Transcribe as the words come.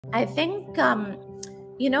I think,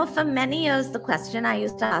 for many years, the question I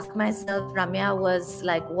used to ask myself, Ramya, was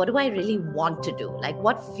like, what do I really want to do? Like,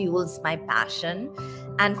 what fuels my passion?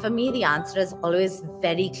 And for me, the answer has always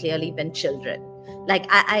very clearly been children. Like,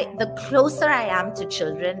 the closer I am to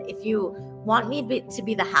children, if you want me to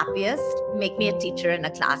be the happiest, make me a teacher in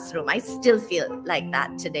a classroom. I still feel like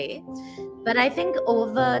that today. But I think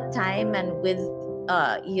over time and with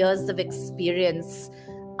years of experience,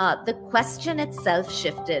 the question itself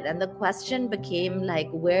shifted, and the question became like,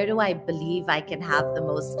 where do I believe I can have the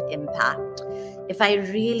most impact? If I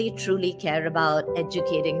really truly care about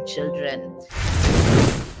educating children.